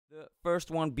The first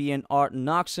one being Art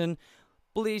Noxon.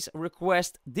 Please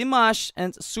request Dimash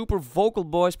and Supervocal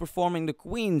Boys performing the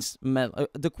Queen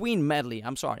medley.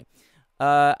 I'm sorry.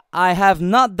 I have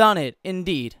not done it,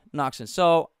 indeed, Noxon.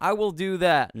 So I will do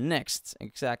that next.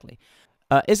 Exactly.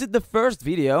 Is it the first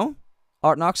video,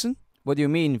 Art Noxon? What do you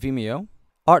mean, Vimeo?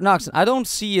 Art Noxon, I don't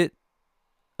see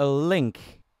a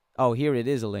link. Oh, here it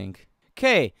is a link.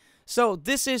 Okay, so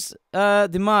this is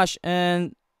Dimash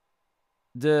and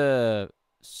the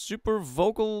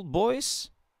Supervocal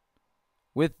Boys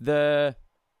with the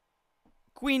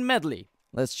Queen medley.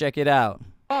 Let's check it out.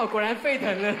 Oh, 果然沸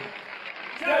腾了。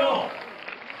加油！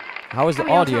 How is the 他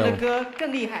们要唱 audio? 的歌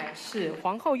更厉害，是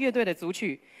皇后乐队的组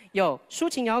曲，有抒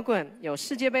情摇滚，有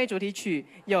世界杯主题曲，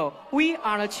有 We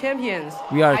Are the Champions，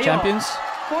 We Are the 还有 Champions?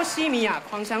 波西米亚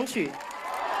狂想曲，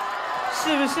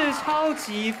是不是超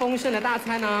级丰盛的大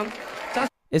餐呢？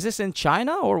 Is this in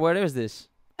China or where is this?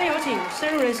 有请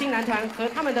深入人心男团和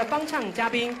他们的帮唱嘉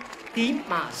宾迪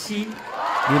马西。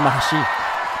 Dimash.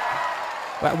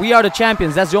 Well, We Are the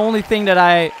Champions. That's the only thing that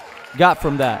I got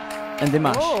from that. And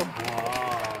Dimash. 哦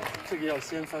这个要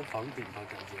先翻房顶吧，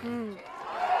感觉。嗯。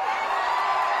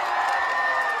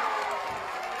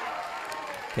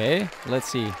 Okay, let's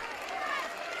see.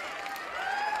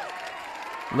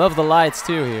 Love the lights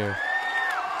too here.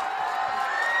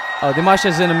 Oh, Dimash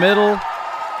is in the middle,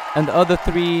 and the other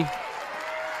three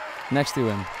next to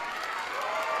him.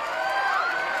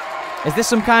 Is this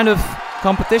some kind of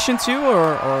competition too,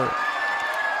 or?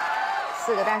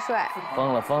 四个大帅。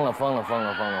疯了疯了疯了疯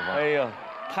了疯了疯了！哎呀，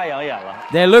太养眼了。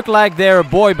 They look like they're a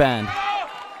boy band.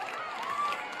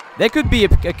 They could be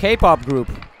a K-pop group,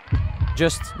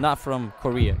 just not from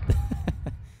Korea.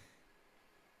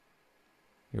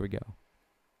 Here we go.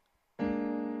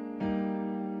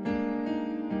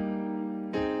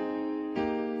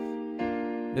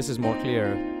 This is more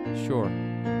clear, sure.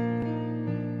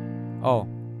 Oh.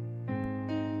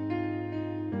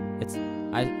 It's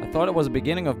I thought it was the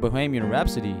beginning of Bohemian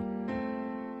Rhapsody.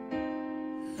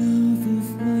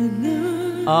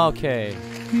 Okay.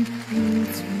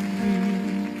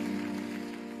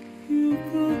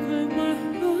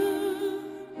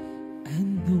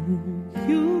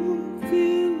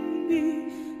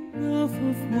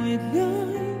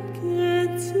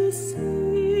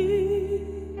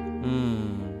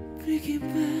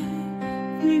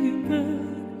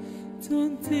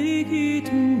 Don't take it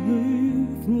away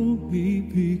from me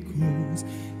because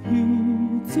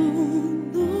you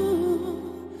don't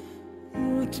know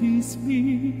what is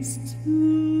means to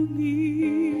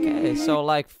me. Okay, so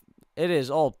like it is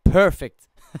all perfect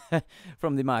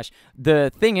from Dimash. The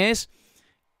thing is,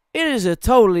 it is a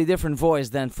totally different voice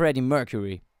than Freddie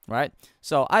Mercury, right?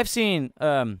 So I've seen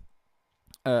I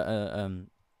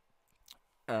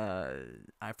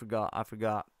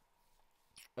forgot.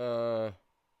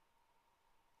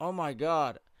 Oh my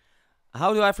god.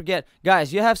 How do I forget?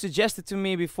 Guys, you have suggested to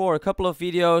me before a couple of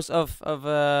videos of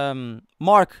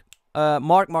Mark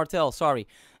Martel, sorry.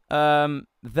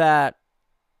 That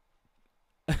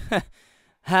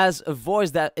has a voice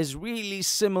that is really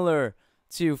similar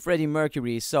to Freddie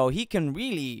Mercury, so he can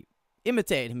really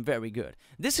imitate him very good.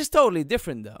 This is totally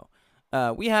different though.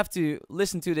 We have to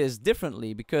listen to this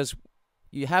differently because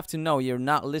you have to know you're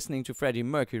not listening to Freddie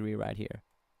Mercury right here.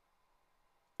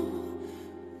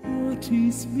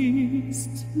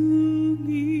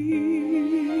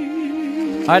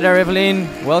 Hi there, Evelyn.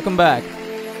 Welcome back.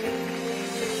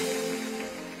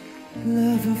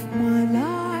 Love of my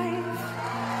life,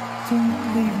 don't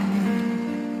leave me.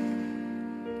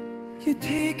 You're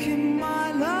taking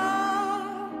my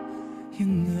love, you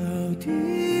know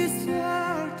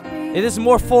desert me. It is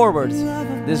more forward,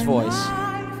 this voice.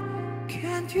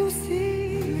 Can't you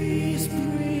see? Please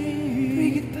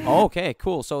bring it back. Okay,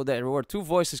 cool. So there were two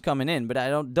voices coming in, but I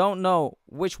don't know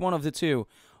which one of the two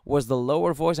was the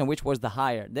lower voice and which was the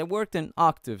higher. They worked in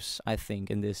octaves, I think,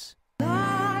 in this.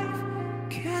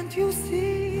 Can't you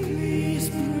see? Please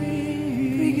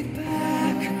bring it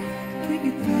back, bring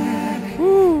it back.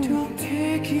 Woo. Don't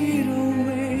take it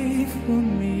away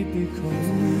from me because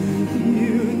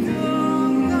you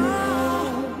don't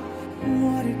know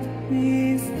what it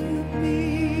means to me.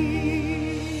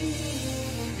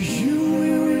 You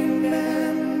will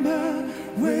remember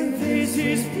when this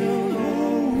is blown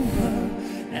over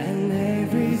and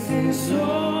everything's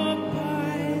all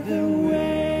by the way.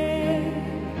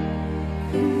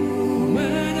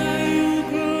 When you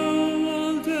close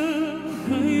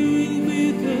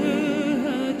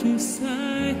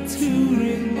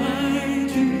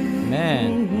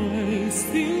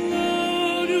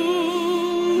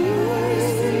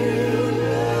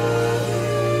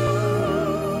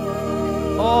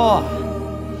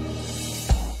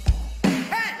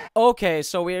okay,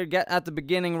 so we're at the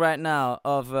beginning right now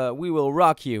of We Will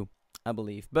Rock You, I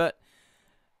believe. But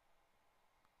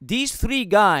these three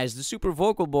guys, the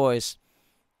Supervocal boys,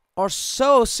 are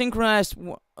so synchronized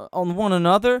on one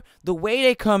another. The way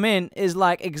they come in is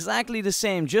like exactly the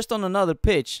same, just on another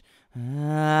pitch.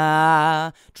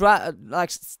 Like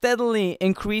steadily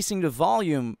increasing the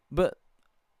volume, but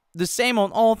the same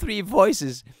on all three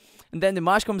voices. And then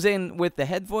Dimash comes in with the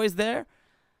head voice there.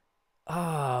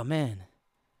 Oh man.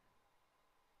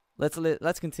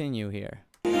 Let's continue here.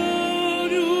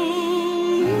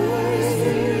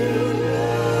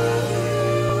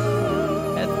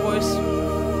 Head voice.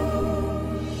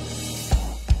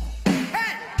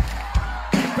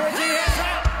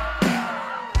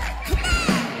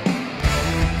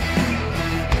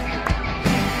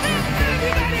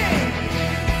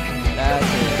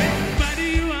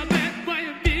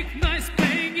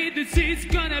 It's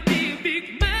gonna be a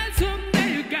big man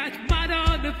someday. You got mud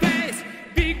on the face,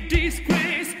 big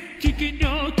disgrace, kicking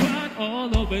your gun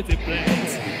all over the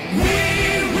place.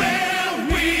 We will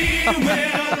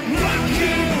rock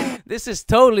you. This is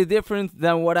totally different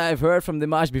than what I've heard from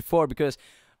Dimash before, because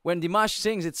when Dimash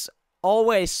sings, it's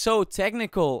always so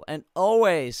technical and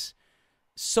always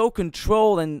so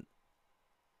controlled, and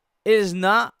it is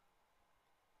not.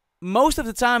 Most of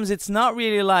the times, it's not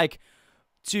really like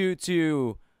to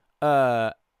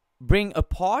bring a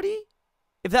party,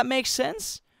 if that makes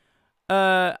sense.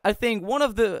 I think one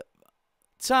of the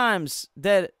times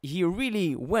that he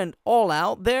really went all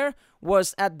out there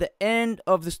was at the end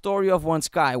of The Story of One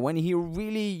Sky, when he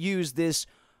really used this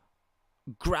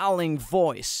growling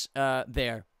voice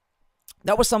there.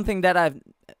 That was something that I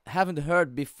haven't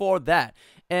heard before that,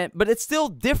 but it's still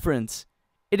different.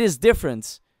 It is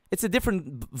different. It's a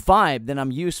different vibe than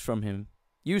I'm used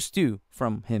to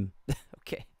from him.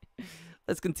 Okay.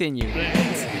 Let's continue. We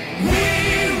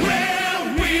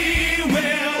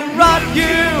will rock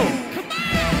you. Come on.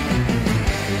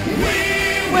 We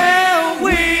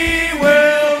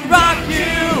will rock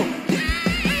you.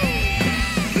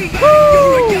 Woo.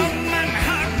 You're a young man,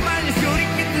 hard man, you're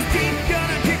shooting in the team,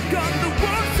 gonna kick on the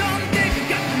world someday. You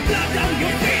got blood on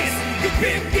your face, the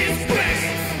big disgrace.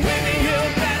 Maybe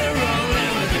you're better all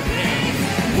over the place.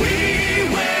 We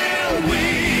will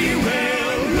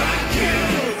rock you.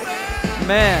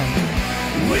 Man.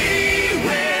 We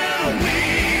will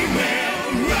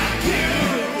rock you.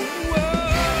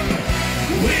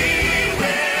 We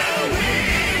will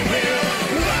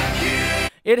rock you.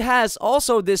 It has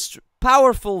also this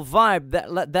powerful vibe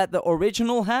that the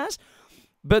original has,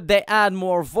 but they add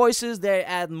more voices, they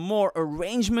add more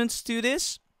arrangements to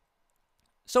this,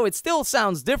 so it still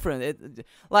sounds different.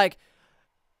 Like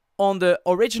on the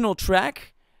original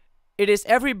track,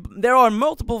 there are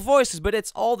multiple voices, but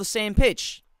it's all the same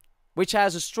pitch, which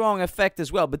has a strong effect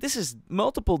as well. But this is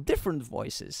multiple different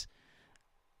voices.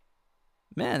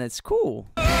 Man, it's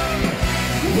cool.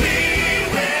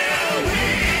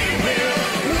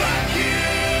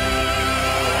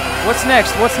 What's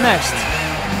next? What's next?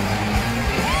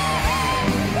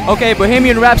 Okay,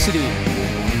 Bohemian Rhapsody.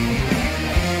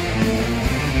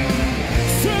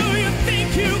 So you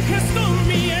think you can stone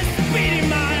me and spit in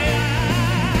my eye?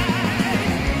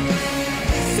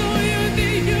 So you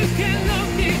think you can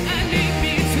love me and leave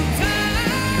me to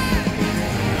die?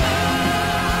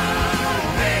 Oh,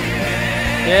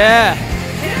 baby. Yeah.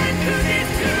 Can't do this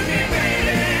to me,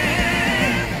 baby.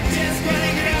 Just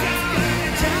wanna get out,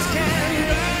 just can't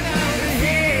run out of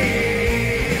here.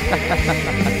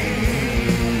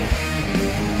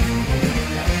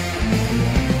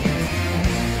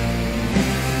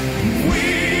 We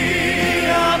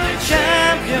are the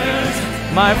champions,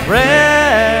 my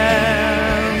friends.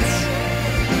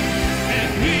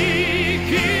 And we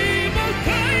keep on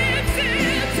fighting till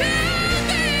the end.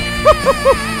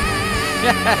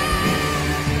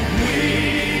 We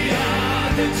are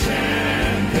the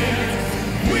champions.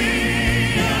 We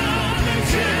are the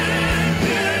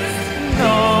champions.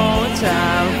 No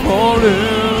time for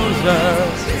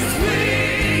losers. We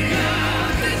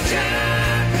are the champions.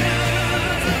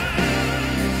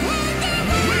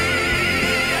 We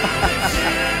are the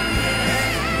champions,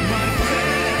 my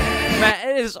friend. Man,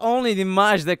 it is only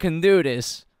Dimash that can do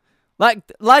this. Like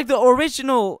the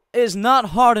original is not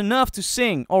hard enough to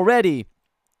sing already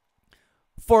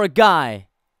for a guy.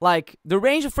 Like the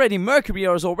range of Freddie Mercury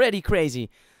is already crazy,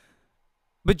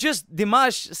 but just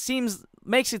Dimash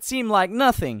makes it seem like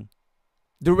nothing.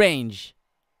 The range.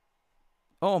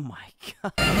 Oh my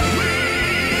god.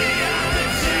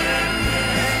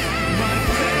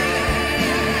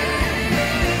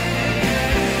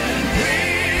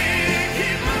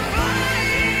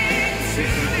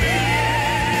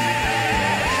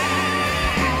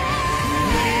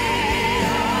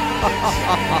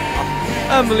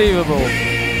 Unbelievable.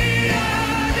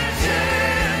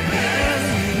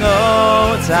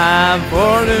 No time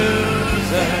for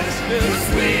losers, 'cause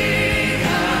we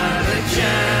are the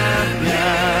champions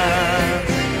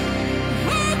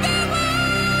of the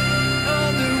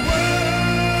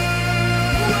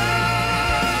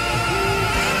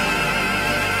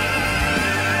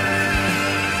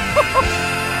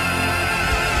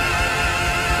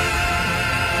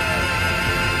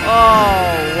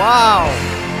Oh, wow.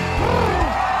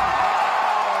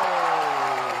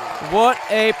 What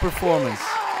a performance.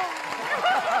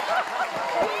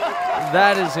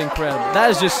 That is incredible.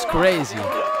 That is just crazy.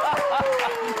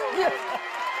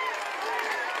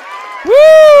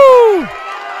 Woo!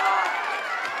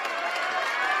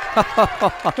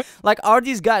 Like, are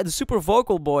these guys, the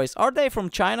Supervocal boys, are they from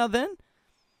China then?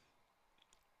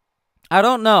 I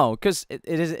don't know, because it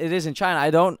is in China.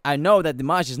 I know that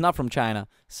Dimash is not from China.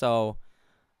 So,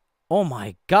 oh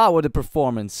my god, what a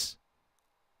performance.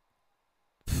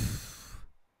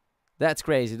 That's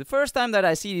crazy. The first time that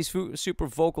I see these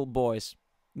Supervocal boys,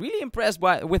 really impressed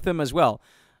with them as well.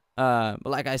 But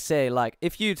like I say, like,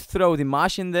 if you throw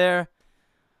Dimash in there,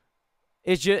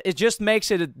 it just makes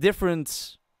it a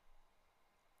different,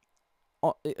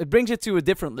 it brings it to a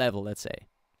different level, let's say.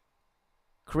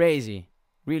 Crazy.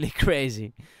 Really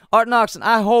crazy. Art Noxon,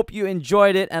 I hope you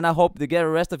enjoyed it, and I hope the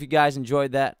rest of you guys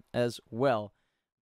enjoyed that as well.